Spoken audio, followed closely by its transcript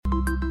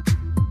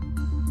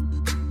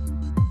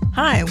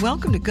Hi,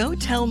 welcome to Go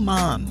Tell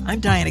Mom.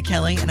 I'm Dianna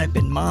Kelly, and I've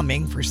been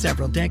momming for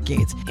several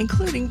decades,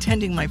 including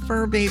tending my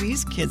fur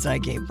babies, kids I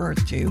gave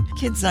birth to,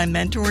 kids I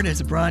mentored as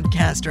a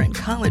broadcaster and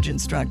college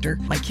instructor,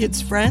 my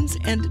kids' friends,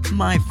 and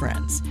my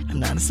friends.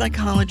 I'm not a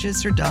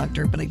psychologist or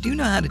doctor, but I do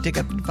know how to dig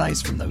up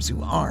advice from those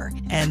who are,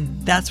 and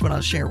that's what I'll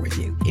share with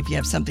you. If you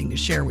have something to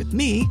share with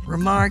me,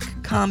 remark,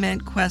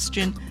 comment,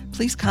 question,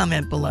 please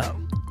comment below.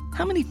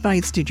 How many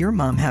fights did your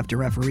mom have to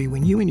referee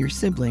when you and your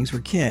siblings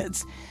were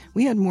kids?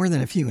 We had more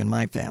than a few in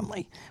my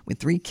family. With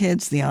 3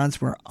 kids, the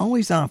odds were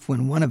always off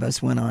when one of us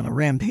went on a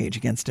rampage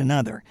against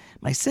another.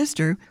 My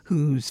sister,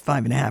 who's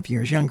 5.5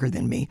 years younger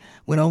than me,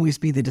 would always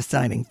be the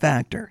deciding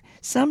factor.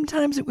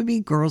 Sometimes it would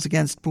be girls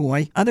against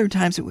boy. Other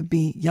times it would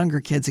be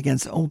younger kids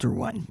against older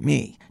one,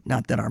 me.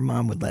 Not that our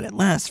mom would let it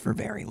last for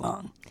very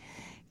long.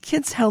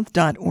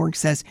 KidsHealth.org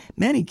says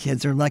many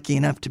kids are lucky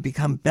enough to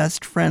become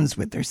best friends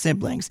with their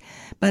siblings,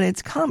 but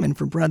it's common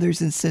for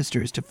brothers and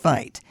sisters to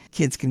fight.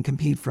 Kids can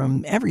compete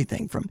from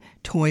everything from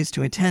toys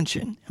to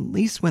attention, at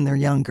least when they're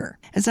younger.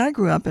 As I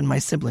grew up and my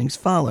siblings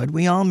followed,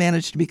 we all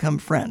managed to become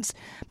friends,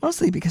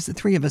 mostly because the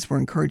 3 of us were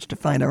encouraged to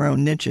find our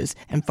own niches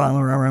and follow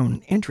our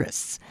own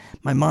interests.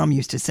 My mom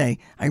used to say,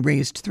 I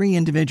raised 3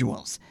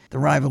 individuals. The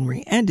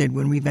rivalry ended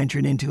when we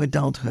ventured into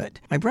adulthood.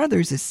 My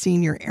brother's a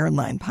senior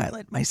airline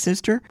pilot, my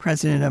sister,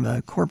 president of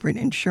a corporate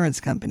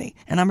insurance company,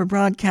 and I'm a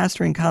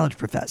broadcaster and college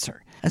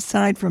professor.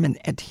 Aside from an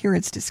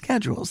adherence to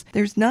schedules,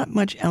 there's not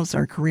much else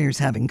our careers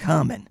have in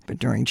common. But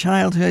during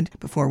childhood,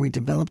 before we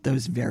developed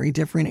those very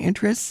different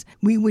interests,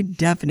 we would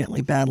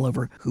definitely battle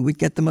over who would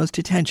get the most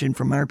attention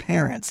from our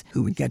parents,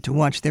 who would get to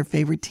watch their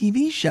favorite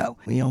TV show,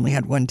 we only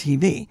had one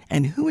TV,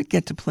 and who would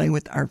get to play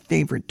with our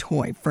favorite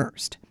toy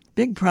first.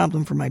 Big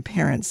problem for my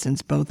parents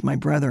since both my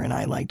brother and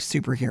I liked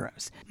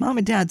superheroes. Mom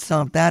and Dad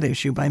solved that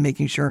issue by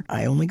making sure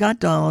I only got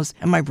dolls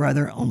and my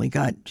brother only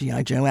got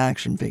G.I. Joe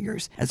action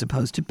figures, as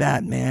opposed to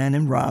Batman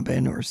and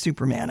Robin or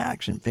Superman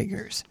action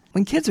figures.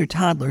 When kids are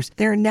toddlers,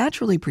 they're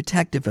naturally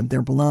protective of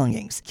their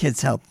belongings,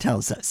 Kids Health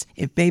tells us.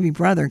 If baby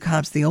brother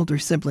cops the older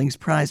sibling's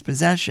prized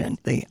possession,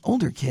 the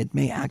older kid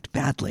may act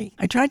badly.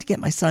 I tried to get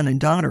my son and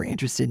daughter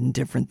interested in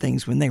different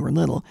things when they were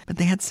little, but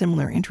they had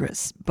similar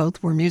interests.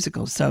 Both were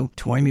musical, so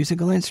toy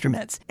musical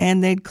instruments,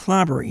 and they'd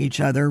clobber each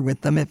other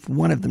with them if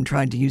one of them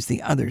tried to use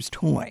the other's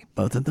toy.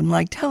 Both of them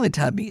liked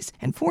Teletubbies,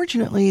 and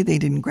fortunately they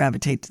didn't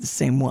gravitate to the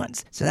same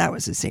ones, so that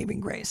was a saving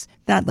grace.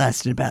 That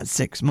lasted about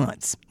 6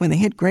 months. When they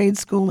hit grade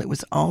school, it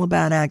was all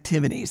about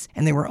activities,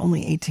 and they were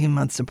only 18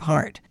 months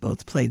apart.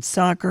 Both played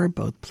soccer,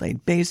 both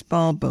played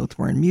baseball, both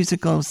were in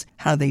musicals.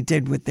 How they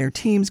did with their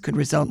teams could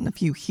result in a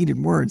few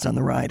heated words on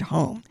the ride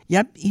home.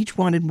 Yep, each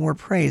wanted more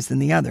praise than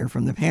the other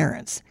from the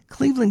parents.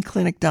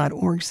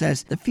 ClevelandClinic.org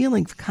says the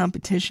feeling of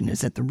competition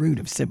is at the root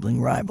of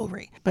sibling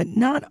rivalry. But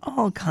not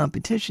all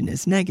competition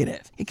is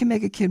negative. It can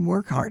make a kid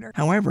work harder.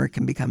 However, it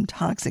can become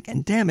toxic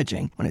and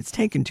damaging when it's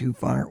taken too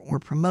far or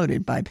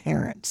promoted by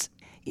parents.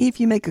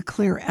 If you make a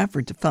clear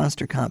effort to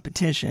foster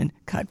competition,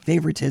 cut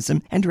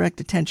favoritism, and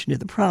direct attention to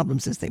the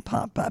problems as they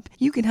pop up,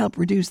 you can help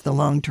reduce the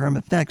long-term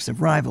effects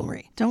of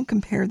rivalry. Don't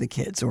compare the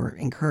kids or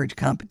encourage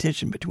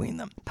competition between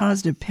them.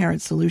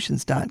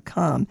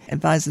 PositiveParentSolutions.com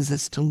advises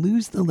us to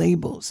lose the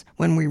labels.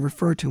 When we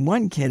refer to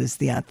one kid as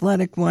the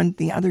athletic one,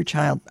 the other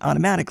child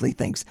automatically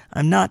thinks,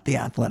 I'm not the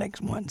athletic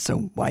one,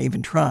 so why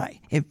even try?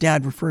 If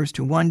dad refers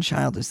to one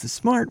child as the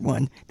smart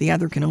one, the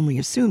other can only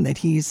assume that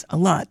he's a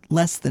lot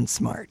less than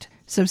smart.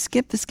 So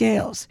skip the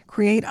scales.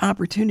 Create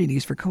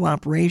opportunities for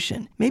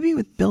cooperation, maybe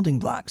with building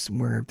blocks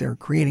where they're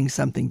creating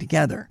something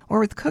together, or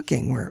with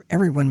cooking where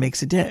everyone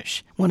makes a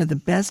dish. One of the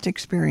best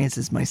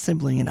experiences my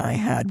sibling and I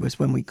had was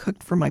when we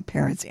cooked for my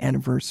parents'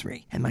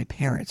 anniversary, and my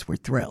parents were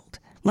thrilled.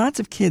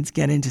 Lots of kids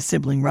get into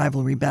sibling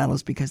rivalry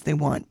battles because they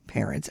want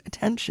parents'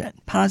 attention.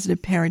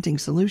 Positive Parenting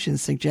Solutions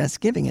suggests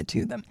giving it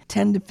to them,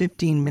 10 to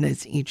 15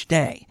 minutes each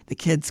day. The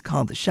kids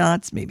call the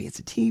shots. Maybe it's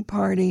a tea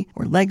party,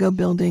 or Lego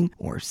building,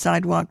 or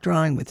sidewalk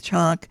drawing with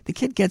chalk. The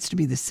kid gets to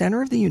be the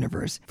center of the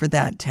universe for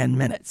that 10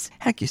 minutes.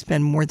 Heck, you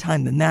spend more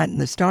time than that in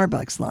the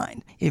Starbucks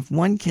line. If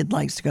one kid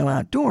likes to go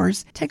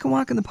outdoors, take a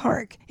walk in the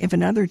park. If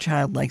another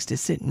child likes to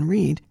sit and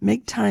read,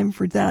 make time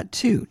for that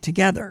too,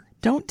 together.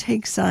 Don't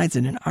take sides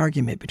in an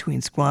argument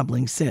between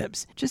squabbling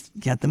sibs. Just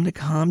get them to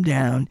calm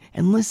down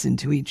and listen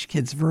to each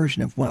kid's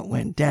version of what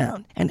went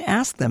down and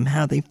ask them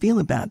how they feel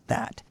about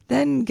that.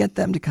 Then get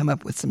them to come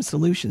up with some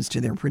solutions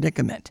to their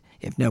predicament.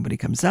 If nobody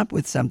comes up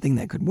with something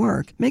that could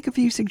work, make a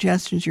few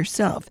suggestions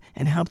yourself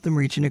and help them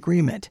reach an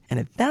agreement. And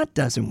if that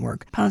doesn't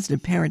work,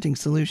 Positive Parenting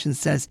Solutions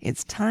says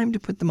it's time to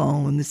put them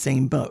all in the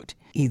same boat.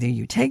 Either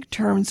you take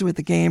turns with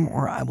the game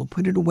or I will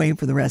put it away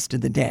for the rest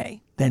of the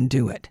day. Then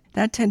do it.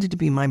 That tended to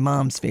be my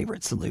mom's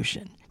favorite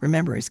solution.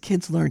 Remember, as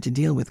kids learn to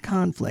deal with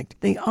conflict,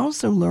 they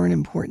also learn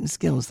important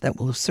skills that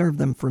will serve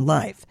them for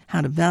life.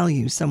 How to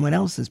value someone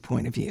else's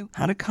point of view,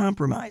 how to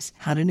compromise,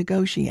 how to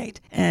negotiate,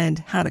 and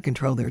how to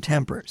control their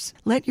tempers.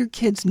 Let your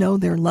kids know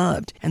they're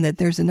loved and that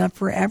there's enough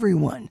for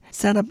everyone.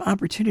 Set up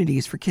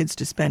opportunities for kids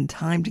to spend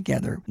time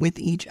together with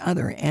each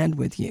other and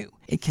with you.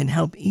 It can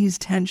help ease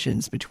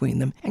tensions between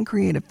them and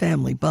create a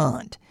family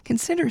bond.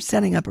 Consider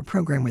setting up a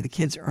program where the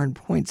kids earn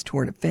points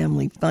toward a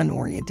family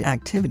fun-oriented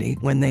activity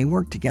when they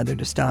work together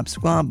to stop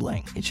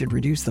squabbling. It should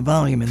reduce the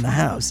volume in the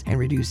house and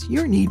reduce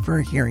your need for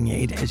a hearing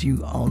aid as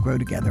you all grow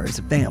together as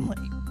a family.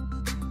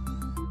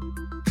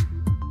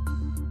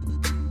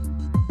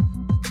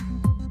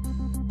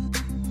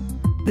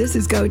 This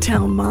is Go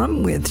Tell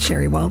Mom with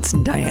Sheri, Waltz,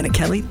 and Dianna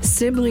Kelly.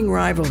 Sibling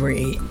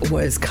rivalry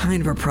was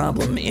kind of a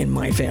problem in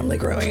my family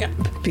growing up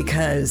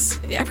because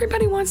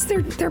everybody wants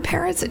their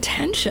parents'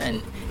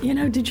 attention. You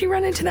know, did you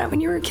run into that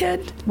when you were a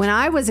kid? When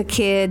I was a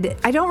kid,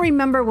 I don't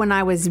remember when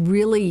I was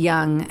really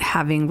young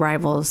having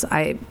rivals.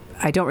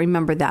 I don't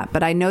remember that,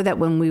 but I know that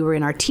when we were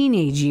in our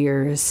teenage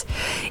years,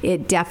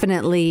 it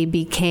definitely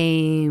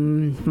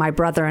became my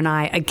brother and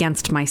I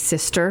against my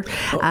sister,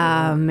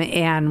 and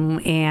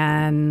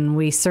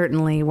we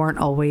certainly weren't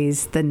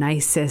always the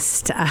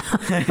nicest.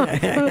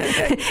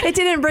 It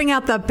didn't bring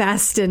out the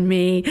best in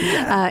me,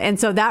 and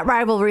so that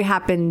rivalry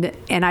happened,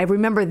 and I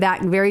remember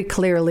that very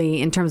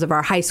clearly in terms of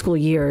our high school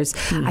years.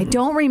 Mm-hmm. I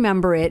don't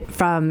remember it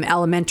from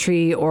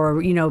elementary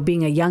or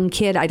being a young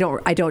kid. I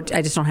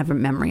just don't have a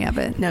memory of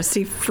it. Now,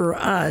 see, for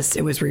us,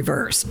 it was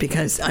reversed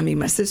because,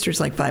 my sister's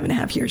like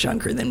 5.5 years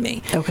younger than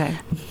me. Okay.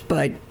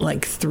 But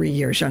like 3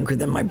 years younger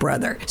than my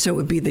brother. So it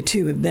would be the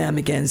two of them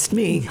against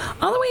me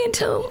all the way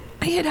until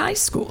I hit high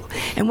school.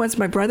 And once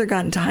my brother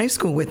got into high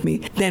school with me,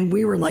 then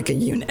we were like a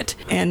unit.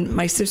 And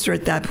my sister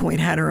at that point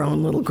had her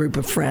own little group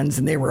of friends,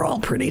 and they were all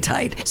pretty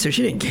tight. So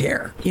she didn't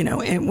care.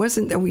 And it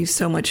wasn't that we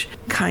so much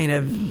kind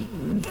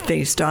of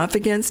faced off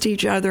against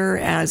each other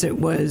as it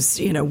was,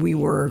 we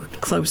were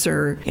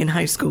closer in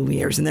high school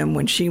years. And then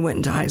when she went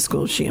into high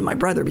school, she and my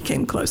brother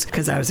became close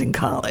because I was in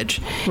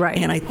college. Right.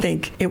 And I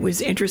think it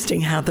was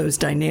interesting how those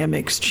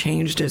dynamics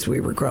changed as we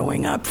were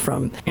growing up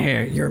from,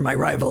 you're my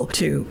rival,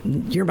 to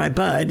you're my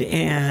bud.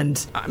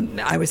 And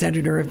I was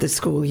editor of the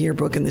school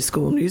yearbook and the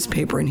school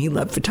newspaper, and he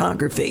loved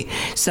photography.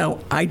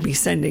 So I'd be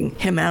sending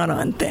him out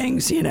on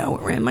things,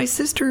 and my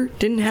sister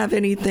didn't have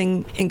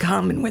anything in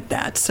common with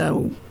that.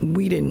 So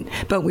we didn't,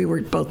 but we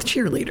were both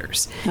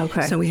cheerleaders.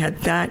 Okay. So we had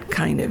that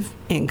kind of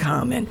in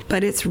common.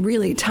 But it's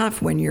really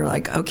tough when you're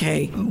like,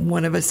 okay,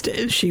 one of us,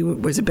 she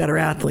was a better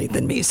athlete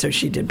than me, so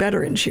she did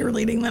better in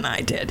cheerleading than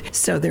I did.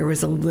 So there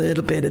was a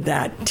little bit of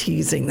that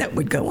teasing that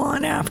would go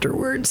on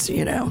afterwards,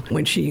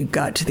 when she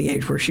got to the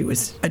age where she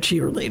was a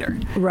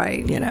cheerleader.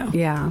 Right.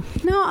 Yeah.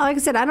 No, like I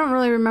said, I don't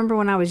really remember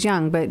when I was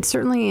young, but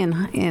certainly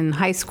in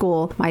high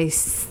school, my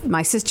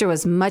sister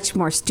was much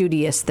more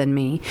studious than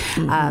me,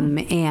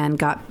 and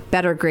got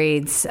better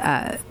grades.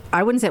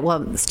 I wouldn't say,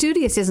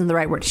 studious isn't the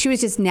right word. She was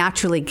just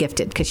naturally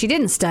gifted because she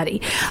didn't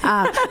study.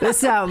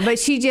 But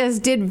she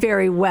just did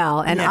very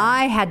well. And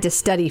I had to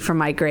study for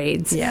my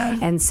grades. Yeah.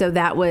 And so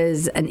that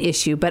was an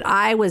issue. But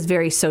I was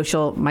very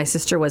social. My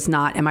sister was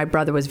not. And my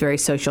brother was very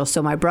social.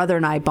 So my brother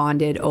and I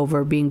bonded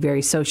over being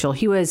very social.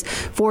 He was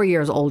 4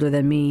 years older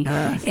than me.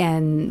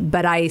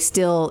 But I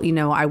still,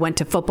 I went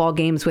to football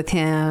games with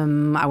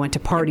him. I went to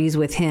parties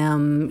with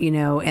him,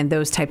 and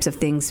those types of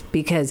things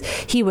because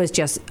he was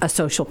just a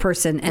social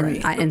person.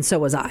 And and so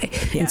was I.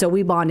 Yeah. And so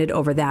we bonded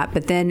over that.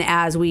 But then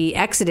as we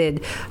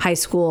exited high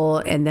school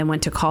and then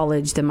went to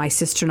college, then my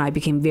sister and I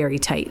became very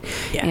tight.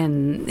 Yeah.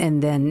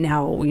 And then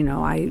now,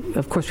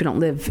 of course we don't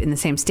live in the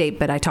same state,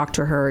 but I talk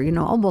to her,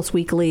 almost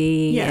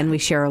weekly, and we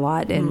share a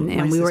lot.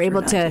 And we were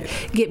able to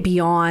get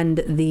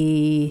beyond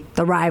the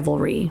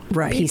rivalry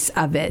piece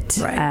of it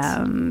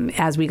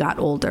as we got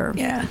older.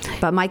 Yeah.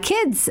 But my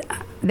kids,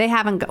 they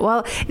haven't,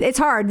 it's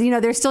hard,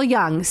 they're still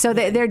young. So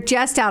they're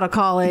just out of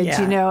college,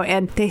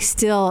 and they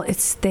still,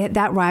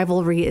 that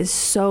rivalry is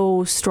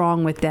so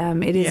strong with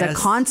them. It is a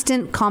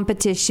constant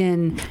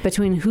competition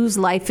between whose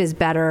life is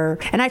better.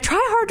 And I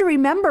try hard to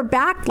remember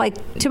back,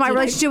 to my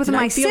relationship with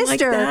my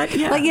sister.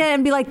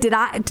 And be like,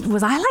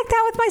 was I like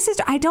that with my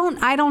sister? I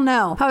don't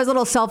know. I was a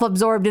little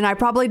self-absorbed and I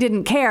probably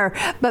didn't care,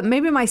 but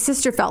maybe my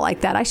sister felt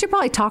like that. I should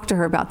probably talk to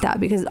her about that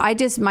because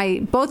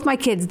both my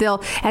kids,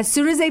 they'll, as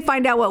soon as they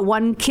find out what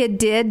one kid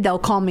did, they'll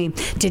call me.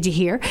 Did you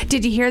hear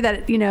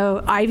that,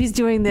 Ivy's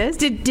doing this?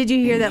 Did you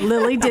hear that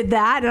Lily did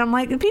that? And I'm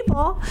like,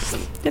 people,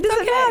 it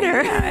doesn't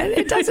matter. Yeah,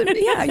 it doesn't.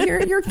 Yeah,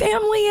 you're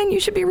family, and you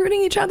should be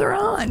rooting each other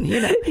on.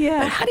 Yeah.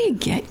 But how do you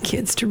get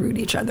kids to root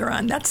each other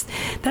on? That's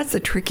the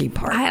tricky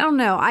part. I don't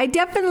know. I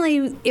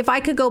definitely, if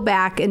I could go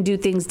back and do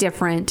things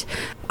different,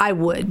 I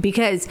would,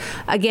 because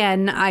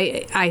again,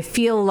 I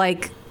feel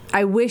like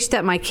I wish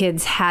that my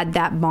kids had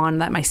that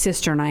bond that my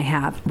sister and I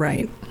have.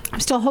 Right. I'm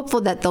still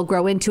hopeful that they'll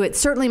grow into it.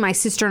 Certainly my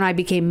sister and I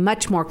became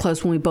much more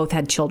close when we both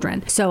had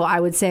children. So I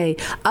would say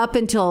up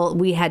until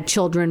we had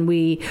children,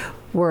 we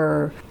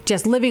were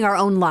just living our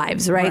own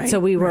lives, right? So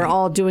we were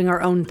all doing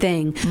our own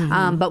thing.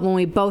 Mm-hmm. But when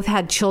we both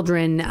had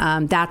children,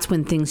 that's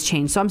when things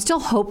changed. So I'm still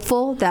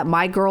hopeful that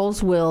my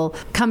girls will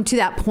come to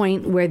that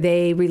point where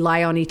they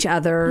rely on each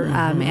other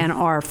and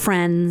are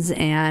friends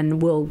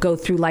and will go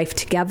through life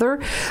together.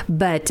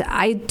 But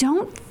I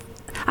don't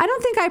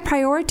think I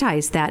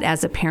prioritized that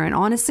as a parent.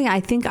 Honestly,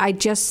 I think I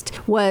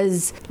just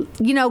was,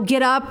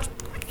 get up,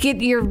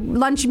 get your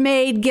lunch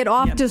made, get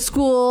off to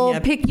school,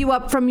 pick you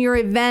up from your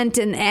event.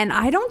 And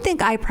I don't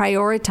think I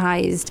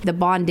prioritized the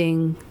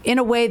bonding in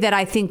a way that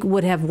I think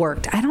would have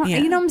worked. I don't,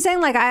 you know what I'm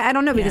saying? Like, I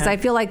don't know, because I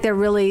feel like they're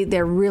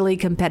really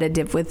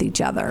competitive with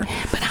each other.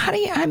 But how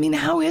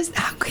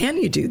can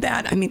you do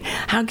that? I mean,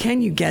 how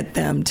can you get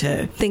them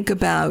to think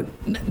about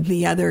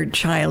the other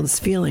child's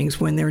feelings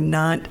when they're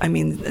not, I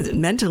mean,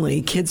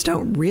 mentally, kids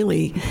don't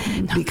really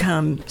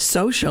become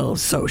social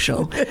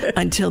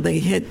until they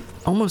hit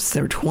almost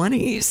their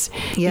 20s.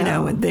 You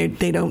know,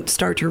 they don't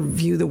start to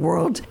view the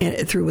world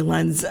through a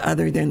lens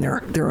other than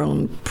their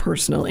own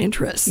personal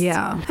interests.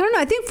 Yeah. I don't know.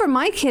 I think for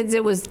my kids,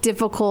 it was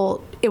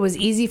difficult. It was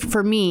easy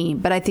for me,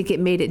 but I think it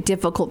made it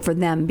difficult for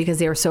them because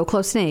they were so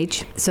close in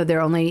age. So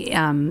they're only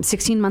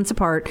 16 months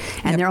apart,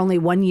 and they're only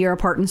 1 year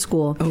apart in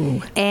school.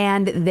 Ooh.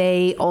 And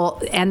they're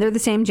the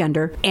same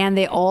gender, and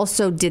they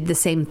also did the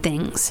same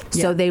things.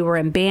 Yeah. So they were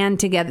in band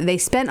together. They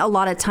spent a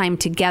lot of time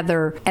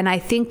together, and I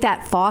think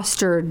that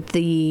fostered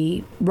the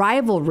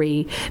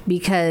rivalry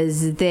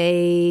because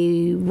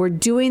they were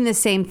doing the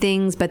same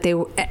things, but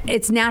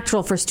it's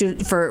natural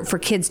for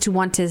kids to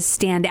want to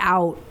stand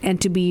out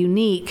and to be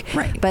unique.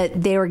 Right.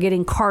 But they were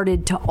getting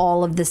carted to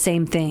all of the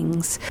same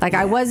things. Like,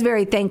 I was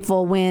very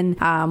thankful when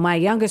my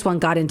youngest one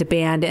got into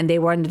band and they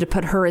wanted to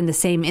put her in the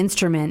same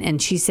instrument,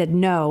 and she said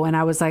no, and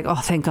I was like, oh,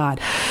 thank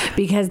God,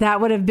 because it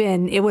would have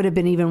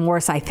been even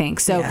worse, I think.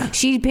 So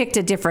she picked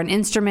a different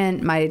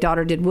instrument. My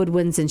daughter did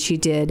woodwinds, and she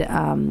did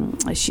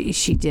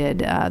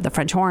the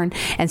French horn,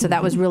 and so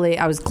that was really,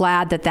 I was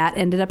glad that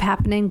ended up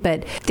happening,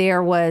 but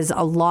there was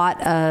a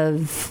lot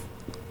of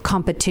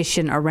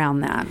competition around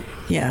that.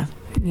 Yeah.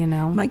 You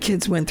know, my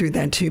kids went through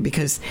that too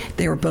because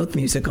they were both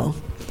musical.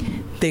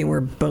 They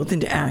were both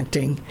into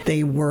acting.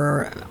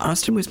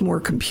 Austin was more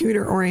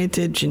computer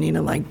oriented.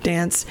 Janina liked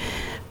dance.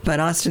 But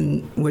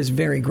Austin was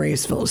very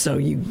graceful, so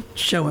you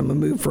show him a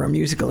move for a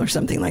musical or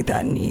something like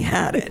that, and he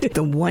had it.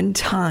 The one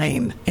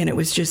time, and it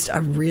was just a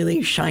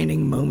really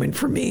shining moment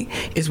for me,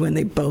 is when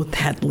they both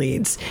had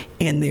leads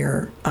in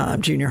their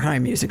junior high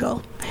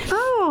musical.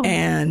 Oh.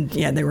 And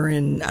they were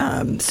in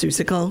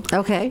Seussical.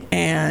 Okay.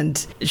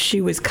 And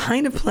she was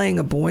kind of playing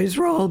a boy's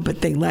role,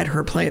 but they let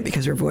her play it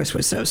because her voice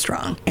was so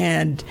strong.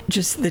 And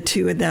just the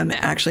two of them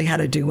actually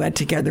had a duet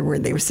together where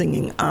they were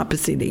singing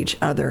opposite each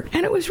other.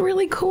 And it was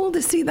really cool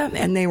to see them.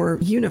 And they were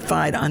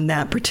unified on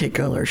that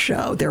particular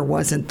show. There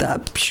wasn't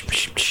the,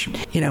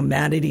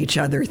 mad at each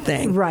other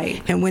thing.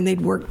 Right. And when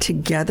they'd work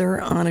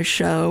together on a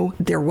show,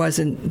 there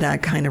wasn't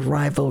that kind of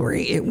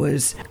rivalry. It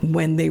was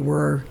when they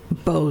were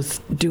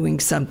both doing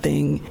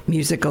something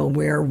musical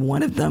where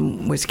one of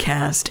them was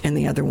cast and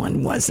the other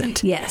one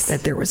wasn't. Yes.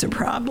 That there was a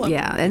problem.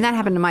 Yeah. And that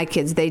happened to my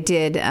kids. They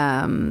did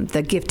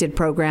the gifted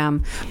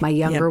program. My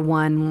younger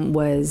one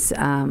was,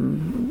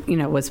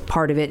 was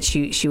part of it.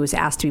 She was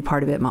asked to be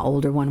part of it. My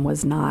older one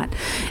was not.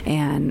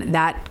 And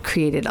that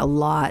created a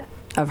lot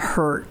of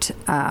hurt.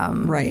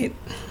 Right.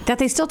 That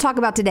they still talk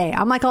about today.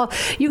 I'm like, oh,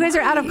 you guys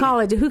are out of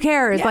college. Who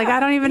cares? Yeah, like, I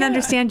don't even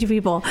understand you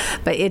people.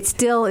 But it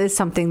still is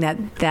something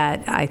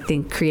that I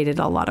think created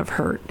a lot of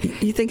hurt.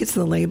 You think it's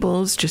the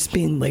labels, just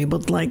being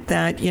labeled like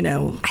that,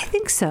 I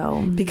think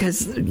so.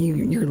 Because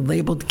you're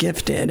labeled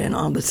gifted, and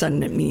all of a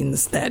sudden it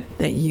means that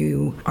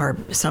you are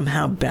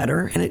somehow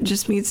better. And it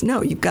just means,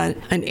 no, you've got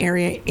an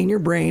area in your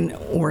brain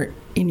or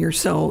in your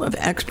soul of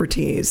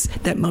expertise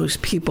that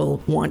most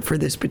people want for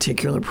this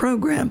particular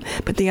program.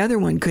 But the other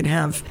one could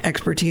have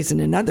expertise in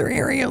another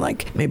area,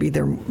 like maybe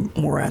they're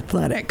more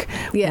athletic,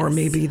 or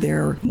maybe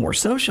they're more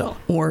social,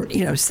 or,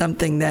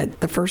 something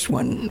that the first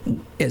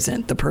one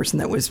isn't, the person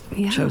that was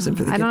chosen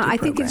for the gifted program. I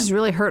think it just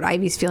really hurt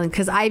Ivy's feeling,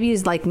 because Ivy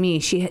is like me.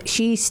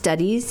 She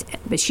studies,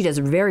 but she does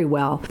very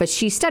well, but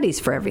she studies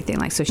for everything.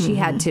 Like, so she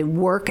had to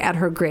work at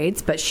her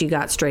grades, but she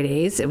got straight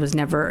A's. It was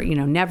never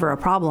a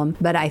problem.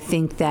 But I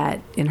think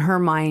that in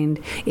her mind,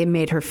 it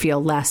made her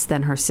feel less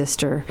than her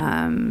sister.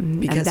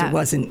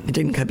 Because it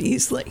didn't come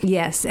easily.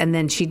 Yes, and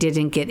then she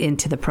didn't get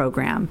into the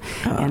program.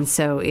 Oh. And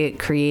so it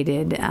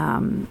created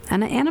an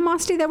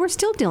animosity that we're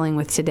still dealing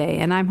with today.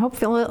 And I'm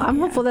hopeful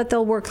that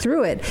they'll work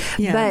through it.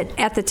 Yeah. But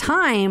at the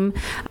time,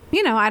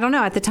 I don't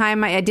know. At the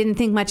time, I didn't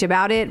think much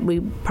about it.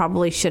 We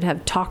probably should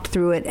have talked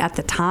through it at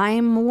the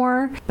time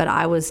more. But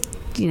I was,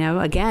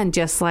 again,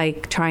 just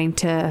like trying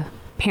to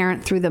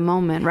parent through the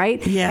moment,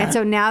 right? Yeah. And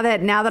so now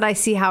that I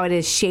see how it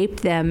has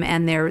shaped them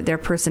and their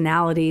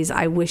personalities,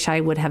 I wish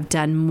I would have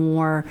done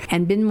more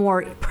and been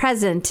more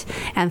present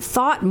and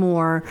thought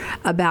more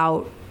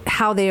about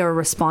how they are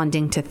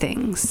responding to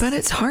things. But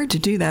it's hard to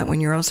do that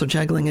when you're also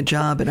juggling a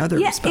job and other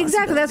responsibilities.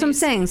 Exactly. That's what I'm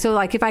saying. So,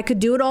 like, if I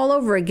could do it all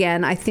over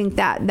again, I think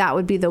that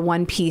would be the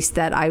one piece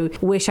that I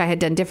wish I had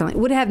done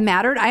differently. Would it have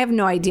mattered? I have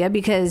no idea,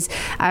 because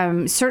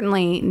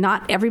certainly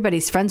not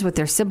everybody's friends with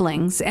their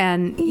siblings.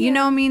 And, you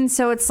know what I mean?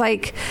 So it's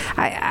like,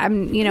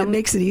 It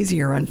makes it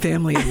easier on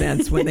family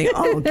events when they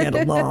all get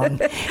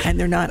along and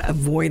they're not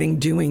avoiding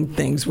doing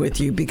things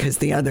with you because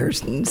the other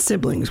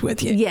siblings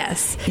with you.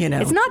 Yes.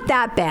 It's not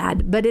that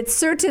bad, but it's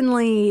certainly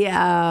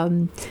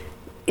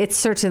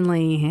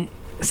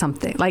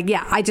something. Like,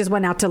 yeah, I just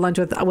went out to lunch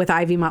with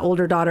Ivy, my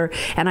older daughter,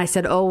 and I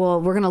said, oh,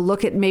 well, we're going to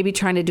look at maybe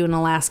trying to do an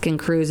Alaskan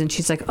cruise. And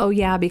she's like, oh,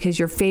 yeah, because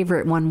your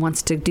favorite one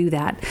wants to do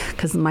that.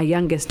 Because my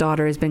youngest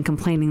daughter has been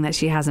complaining that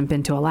she hasn't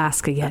been to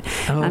Alaska yet.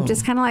 Oh. I'm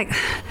just kind of like,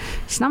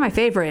 she's not my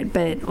favorite,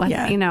 but,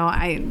 like, you know,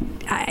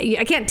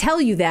 I can't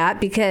tell you that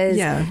because,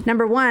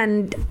 number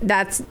one,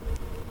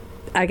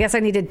 I guess I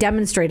need to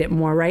demonstrate it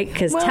more, right?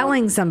 Because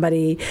telling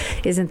somebody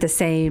isn't the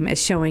same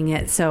as showing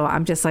it. So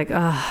I'm just like,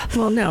 ugh.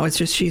 Well, no, it's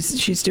just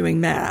she's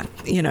doing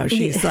math. You know,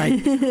 she's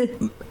like,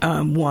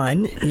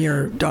 one,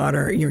 your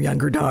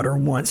younger daughter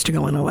wants to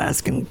go on an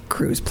Alaskan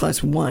cruise,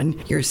 plus one,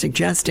 you're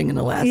suggesting an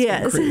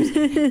Alaskan cruise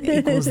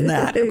equals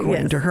that,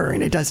 according to her.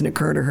 And it doesn't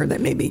occur to her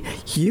that maybe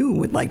you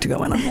would like to go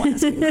on an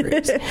Alaskan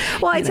cruise.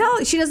 Well, I tell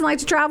her she doesn't like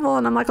to travel.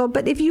 And I'm like, oh,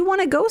 but if you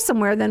want to go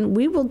somewhere, then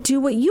we will do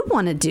what you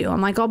want to do.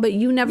 I'm like, oh, but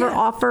you never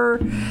offer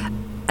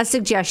a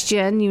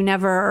suggestion. You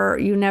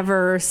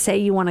never say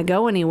you want to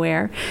go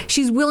anywhere.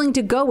 She's willing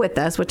to go with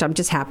us, which I'm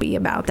just happy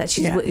about. That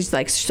she's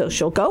like, so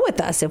she'll go with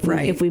us if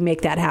we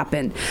make that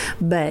happen.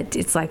 But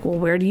it's like, well,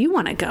 where do you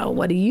want to go?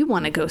 What do you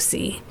want to go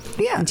see?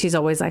 Yeah, and she's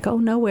always like, oh,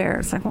 nowhere.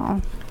 It's like,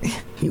 well,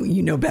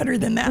 you know better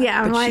than that.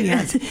 Yeah,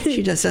 but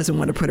she just doesn't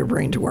want to put her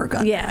brain to work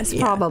on. Yes,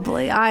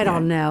 probably. I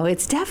don't know.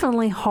 It's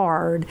definitely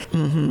hard.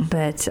 Mm-hmm.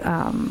 But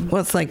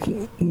well, it's like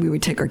we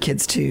would take our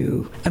kids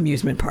to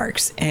amusement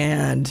parks,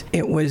 and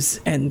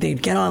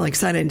they'd get all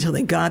excited until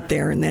they got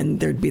there, and then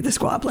there'd be the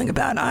squabbling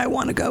about, I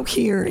want to go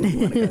here and you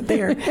want to go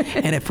there.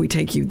 And if we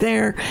take you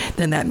there,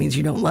 then that means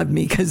you don't love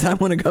me because I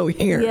want to go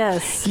here.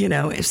 Yes. You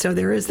know, so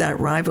there is that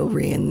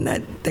rivalry, and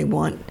that they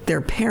want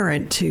their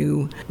parent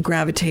to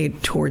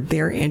gravitate toward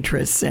their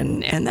interests,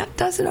 and that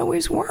doesn't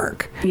always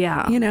work.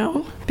 Yeah. You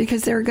know,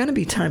 because there are going to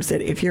be times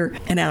that if you're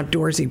an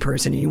outdoorsy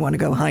person and you want to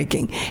go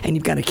hiking, and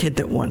you've got a kid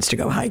that wants to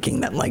go hiking,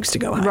 that likes to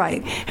go hiking,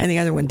 right, and the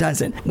other one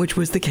doesn't, which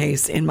was the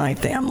case in my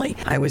family.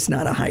 I was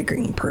not a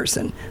hiking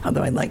person,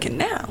 although I like it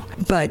now.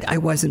 But I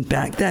wasn't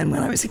back then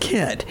when I was a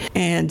kid.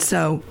 And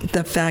so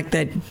the fact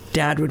that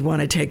Dad would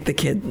want to take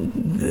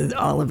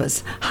all of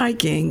us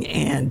hiking,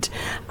 and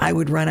I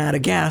would run out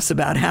of gas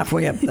about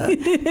halfway up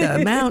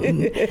the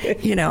mountain,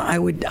 you know, I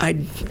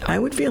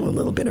would feel a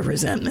little bit of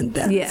resentment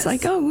then. Yes. It's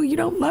like, oh, well, you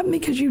don't love me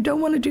because you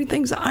don't want to do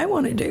things I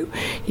want to do,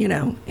 you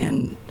know,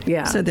 and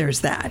so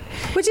there's that.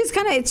 Which is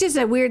it's just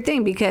a weird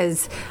thing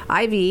because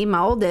Ivy, my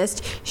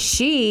oldest,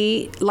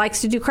 she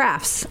likes to do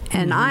crafts,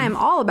 and I am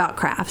all about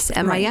crafts,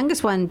 and my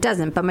youngest one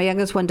doesn't, but my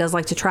youngest one does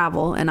like to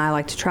travel, and I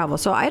like to travel.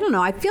 So I don't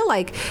know. I feel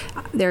like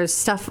there's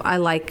stuff I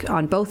like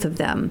on both of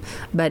them,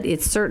 but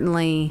it's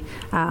certainly...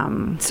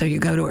 So you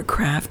go to a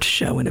craft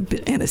show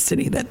in a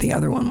city that the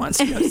other one wants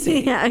to go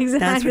see. Yeah, exactly.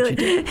 That's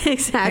what you do.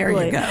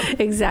 Exactly. There you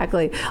go.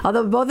 Exactly.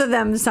 Although both of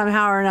them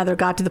somehow or another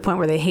got to the point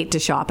where they hate to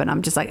shop, and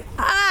I'm just like,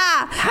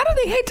 how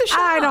do they hate to shop?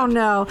 I don't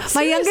know.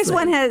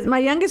 Seriously. My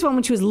youngest one,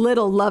 when she was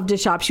little, loved to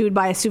shop. She would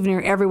buy a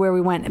souvenir everywhere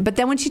we went. But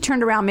then when she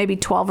turned around, maybe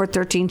 12 or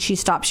 13, she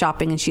stopped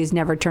shopping, and she's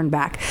never turned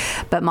back.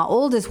 But my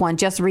oldest one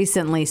just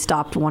recently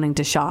stopped wanting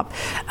to shop.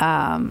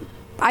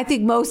 I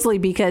think mostly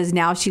because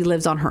now she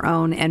lives on her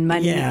own, and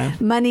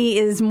money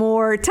is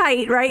more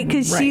tight, right?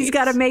 Because she's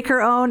got to make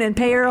her own and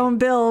pay her own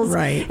bills.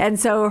 Right. And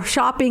so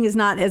shopping is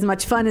not as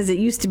much fun as it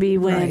used to be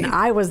when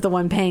I was the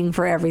one paying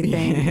for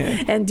everything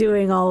and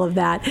doing all of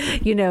that,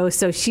 you know,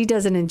 so she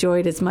doesn't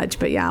enjoy it as much.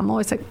 But yeah, I'm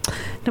always like,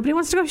 nobody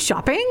wants to go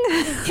shopping?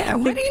 Yeah,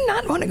 why do you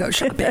not want to go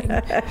shopping?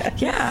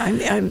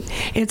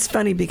 It's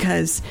funny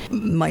because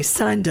my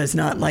son does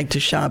not like to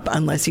shop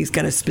unless he's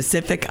got a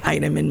specific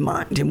item in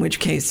mind, in which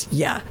case,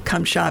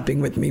 come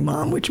shopping with me,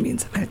 Mom, which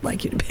means I'd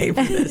like you to pay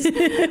for this.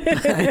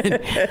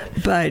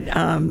 but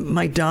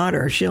my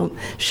daughter, she'll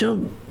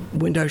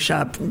window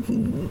shop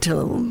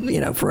till, you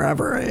know,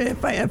 forever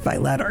if I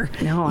let her.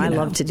 No, I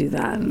love to do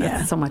that.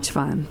 That's so much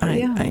fun.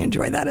 I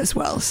enjoy that as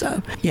well.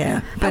 So But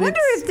I wonder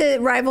if the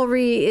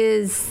rivalry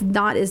is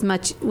not as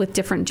much with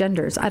different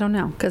genders. I don't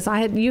know, because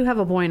you have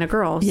a boy and a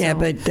girl. Yeah,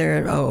 but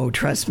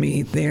trust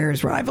me,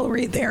 there's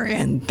rivalry there,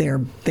 and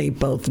they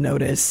both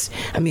notice.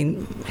 I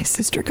mean, my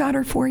sister got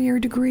her 4-year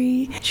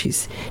degree.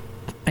 She's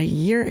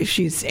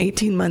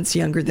 18 months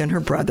younger than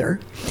her brother.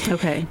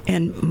 Okay.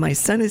 And my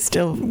son is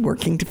still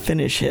working to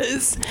finish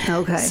his.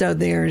 Okay. So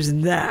there's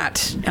that.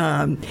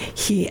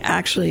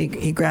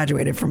 He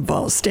graduated from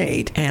Ball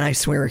State, and I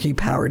swear he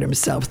powered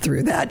himself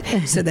through that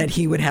so that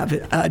he would have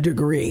a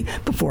degree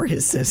before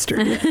his sister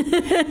did.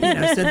 You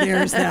know, so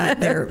there's that.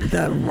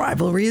 The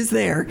rivalry is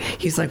there.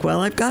 He's like,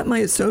 well, I've got my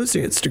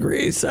associate's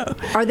degree, so.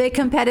 Are they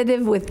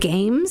competitive with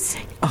games?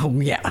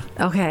 Oh, yeah.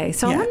 Okay.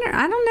 So I wonder,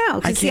 I don't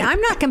know. Because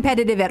I'm not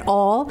competitive at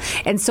all.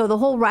 And so the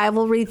whole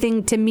rivalry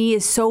thing to me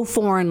is so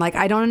foreign. Like,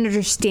 I don't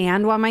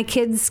understand why my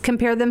kids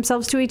compare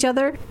themselves to each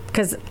other,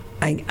 because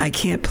I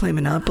can't play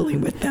Monopoly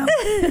with them.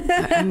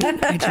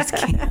 I just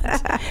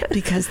can't,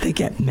 because they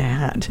get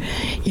mad,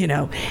 you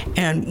know.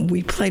 And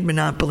we played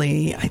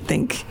Monopoly, I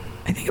think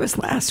it was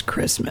last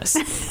Christmas,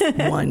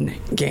 one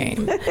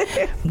game,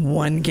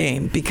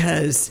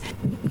 because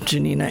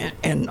Janina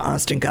and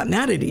Austin got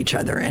mad at each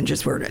other and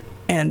just were,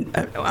 and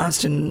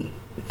Austin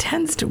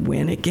tends to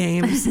win at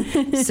games.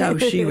 So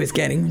she was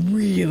getting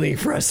really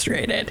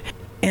frustrated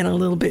and a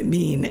little bit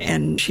mean,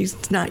 and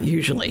she's not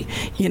usually,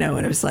 and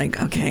it was like,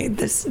 okay,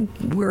 let's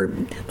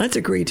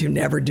agree to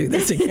never do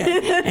this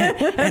again.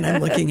 And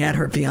I'm looking at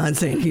her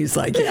fiance, and he's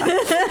like,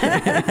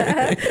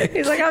 yeah.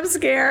 He's like, I'm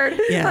scared.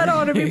 Yeah. I don't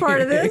want to be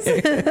part of this.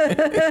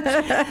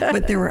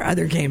 But there were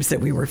other games that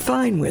we were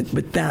fine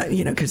with that,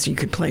 because you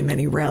could play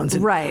many rounds,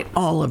 and right.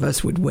 all of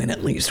us would win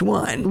at least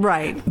one.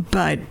 Right.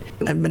 But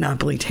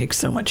Monopoly takes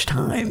so much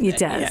time. It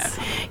does.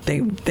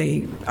 Yeah,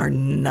 they are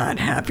not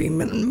happy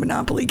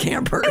Monopoly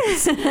campers.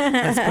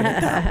 Let's put it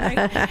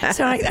that way.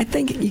 So I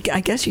think, I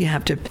guess you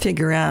have to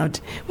figure out,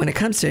 when it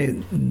comes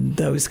to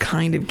those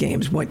kind of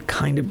games, what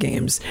kind of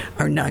games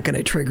are not going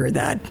to trigger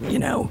that,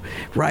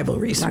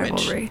 rivalry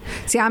switch.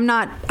 See, I'm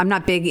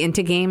not big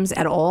into games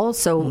at all,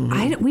 so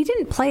we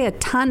didn't play a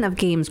ton of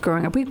games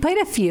growing up. We played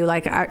a few,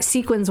 like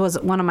Sequins was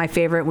one of my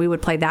favorite. We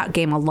would play that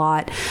game a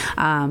lot,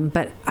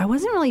 but I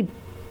wasn't really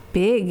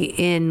big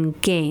in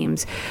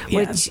games,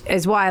 which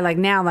is why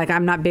now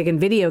I'm not big in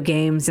video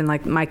games, and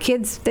my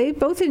kids, they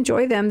both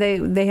enjoy them.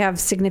 They have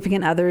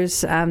significant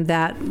others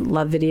that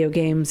love video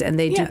games, and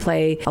they do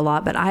play a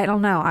lot, but I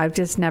don't know, I've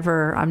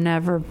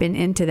never been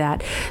into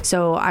that.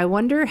 So I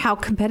wonder how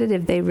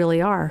competitive they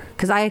really are,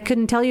 because I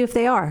couldn't tell you if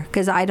they are,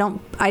 because I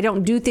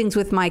don't do things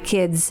with my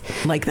kids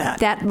like that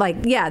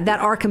that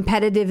are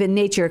competitive in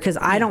nature, because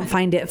I don't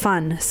find it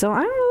fun. So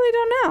I really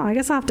don't know. I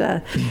guess I'll have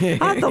to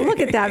look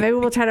at that. Maybe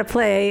we'll try to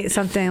play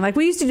something. Like,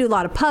 we used to do a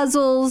lot of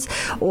puzzles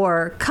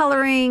or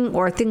coloring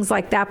or things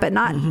like that, but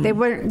not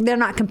they're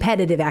not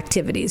competitive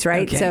activities,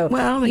 right? Okay. So,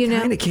 well, it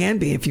kind of can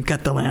be if you've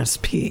got the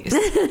last piece.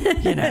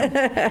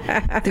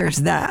 There's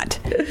that.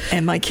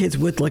 And my kids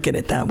would look at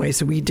it that way,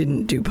 so we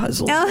didn't do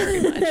puzzles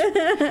very much.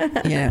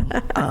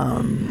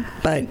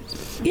 But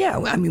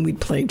we'd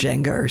play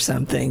Jenga or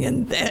something,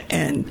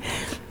 and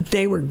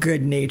they were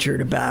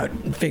good-natured about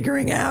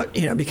figuring out,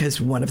 because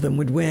one of them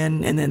would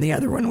win, and then the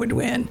other one would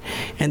win,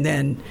 and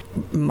then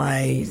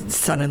my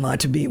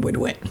son-in-law-to-be would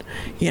win,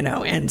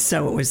 and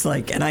so it was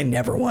like, and I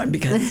never won,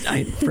 because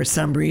for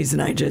some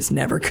reason, I just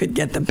never could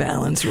get the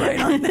balance right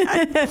on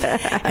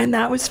that. And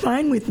that was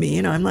fine with me.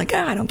 I'm like,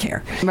 I don't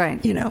care.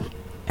 Right.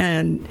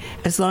 And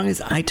as long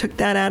as I took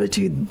that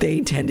attitude,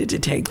 they tended to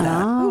take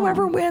that.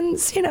 Whoever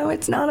wins,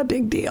 it's not a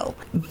big deal.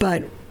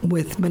 But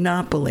with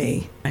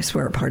Monopoly, I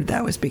swear a part of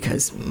that was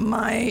because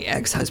my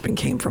ex-husband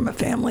came from a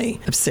family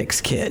of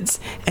 6 kids,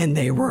 and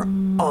they were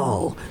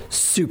all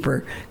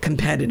super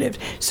competitive.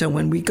 So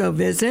when we go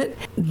visit,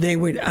 they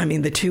would,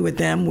 the two of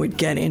them would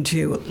get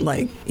into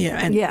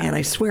and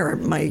I swear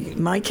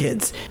my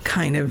kids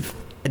kind of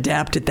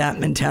adapted that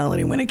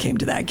mentality when it came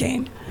to that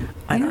game.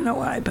 I don't know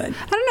why, but... I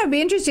don't know. It'd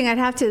be interesting. I'd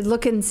have to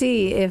look and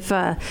see if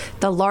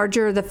the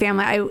larger the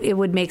family... it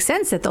would make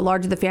sense that the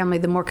larger the family,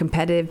 the more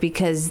competitive,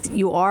 because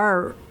you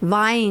are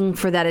vying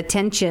for that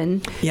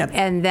attention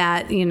and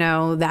that,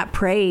 that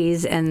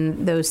praise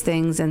and those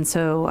things. And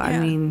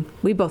so,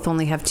 we both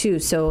only have 2,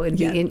 so it'd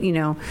be,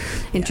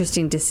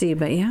 interesting to see.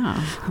 But, I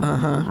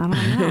don't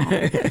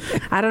know.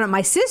 I don't know.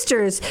 My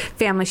sister's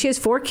family, she has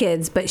 4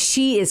 kids, but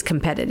she is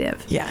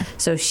competitive. Yeah.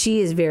 So she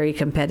is very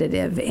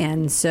competitive.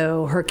 And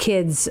so her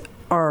kids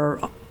are,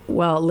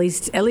 well, at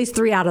least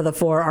 3 out of the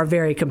 4 are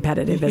very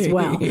competitive as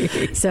well.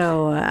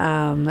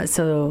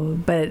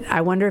 But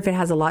I wonder if it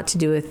has a lot to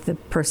do with the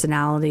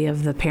personality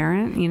of the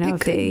parent.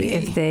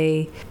 If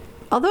they.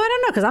 Although I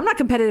don't know, because I'm not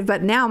competitive,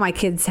 but now my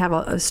kids have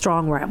a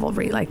strong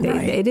rivalry.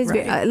 It is,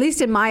 at least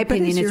in my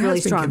opinion, it's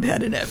really strong.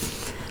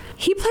 Competitive.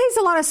 He plays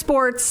a lot of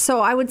sports, so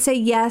I would say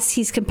yes,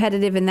 he's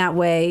competitive in that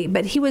way.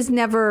 But he was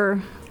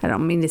never. I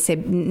don't mean to say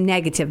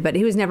negative, but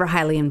he was never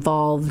highly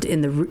involved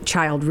in the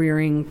child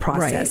rearing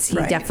process. He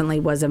definitely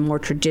was a more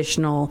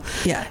traditional,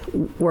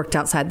 worked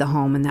outside the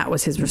home, and that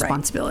was his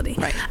responsibility.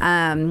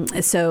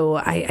 Right. So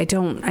I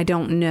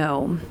don't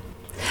know.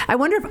 I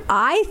wonder if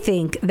I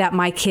think that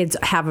my kids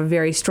have a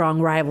very strong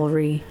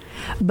rivalry,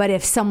 but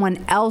if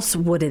someone else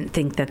wouldn't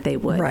think that they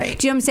would. Right.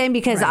 Do you know what I'm saying?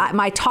 Because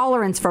my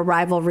tolerance for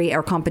rivalry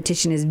or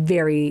competition is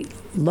very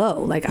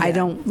low. I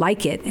don't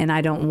like it and I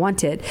don't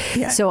want it.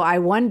 Yeah. So I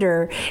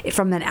wonder,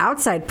 from an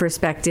outside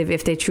perspective,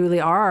 if they truly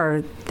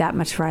are that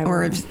much rivalry.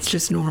 Or if it's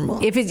just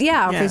normal. If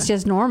it's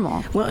just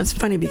normal. Well, it's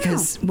funny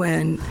because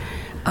when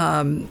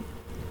I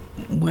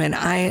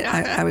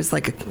was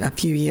a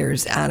few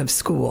years out of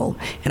school,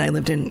 and I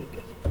lived in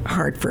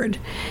Hartford,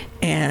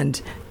 and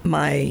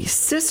my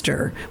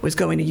sister was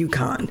going to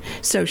UConn,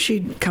 so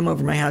she'd come over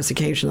to my house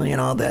occasionally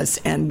and all this,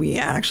 and we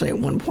actually at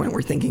one point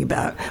were thinking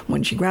about,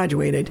 when she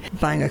graduated,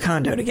 buying a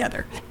condo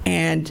together.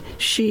 And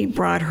she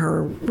brought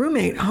her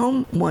roommate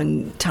home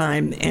one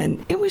time,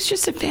 and it was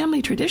just a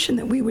family tradition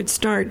that we would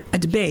start a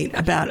debate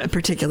about a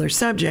particular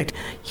subject.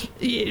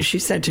 She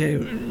said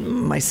to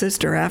my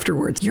sister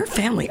afterwards, "Your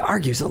family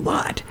argues a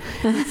lot."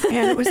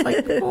 And it was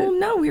well,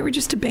 no, we were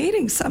just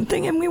debating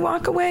something, and we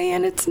walk away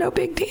and it's no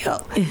big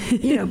deal.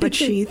 But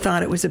she she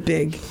thought it was a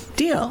big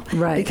deal.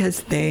 Right.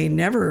 Because they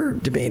never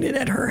debated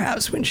at her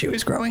house when she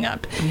was growing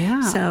up.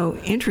 Yeah. So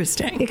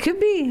interesting. It could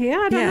be. Yeah,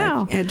 I don't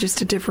know. And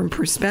just a different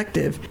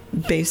perspective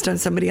based on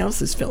somebody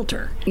else's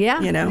filter.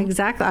 Yeah, you know?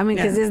 Exactly. I mean,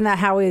 because isn't that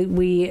how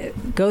we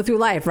go through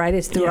life, right?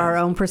 It's through our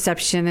own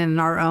perception and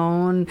our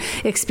own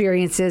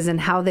experiences and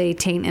how they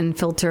taint and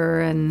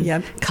filter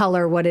and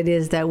color what it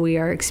is that we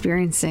are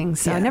experiencing.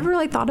 So I never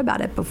really thought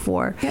about it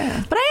before.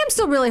 Yeah. But I am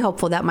still really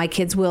hopeful that my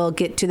kids will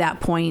get to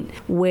that point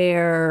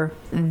where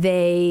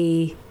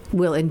they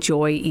will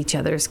enjoy each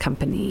other's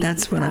company.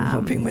 That's what I'm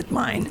hoping with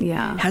mine.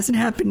 Yeah. Hasn't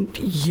happened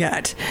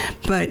yet,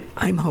 but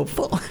I'm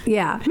hopeful.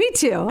 Yeah, me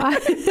too.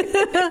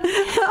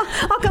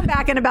 I'll come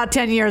back in about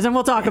 10 years and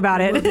we'll talk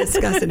about it. We'll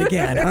discuss it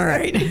again. All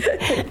right.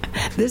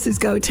 This is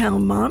Go Tell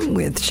Mom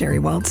with Sheri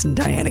Waltz and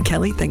Dianna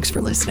Kelly. Thanks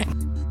for listening.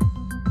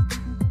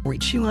 We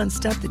chew on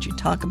stuff that you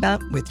talk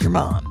about with your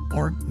mom,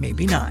 or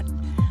maybe not.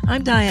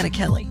 I'm Dianna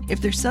Kelly.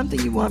 If there's something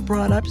you want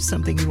brought up,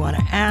 something you want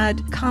to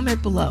add,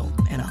 comment below,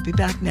 and I'll be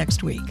back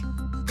next week.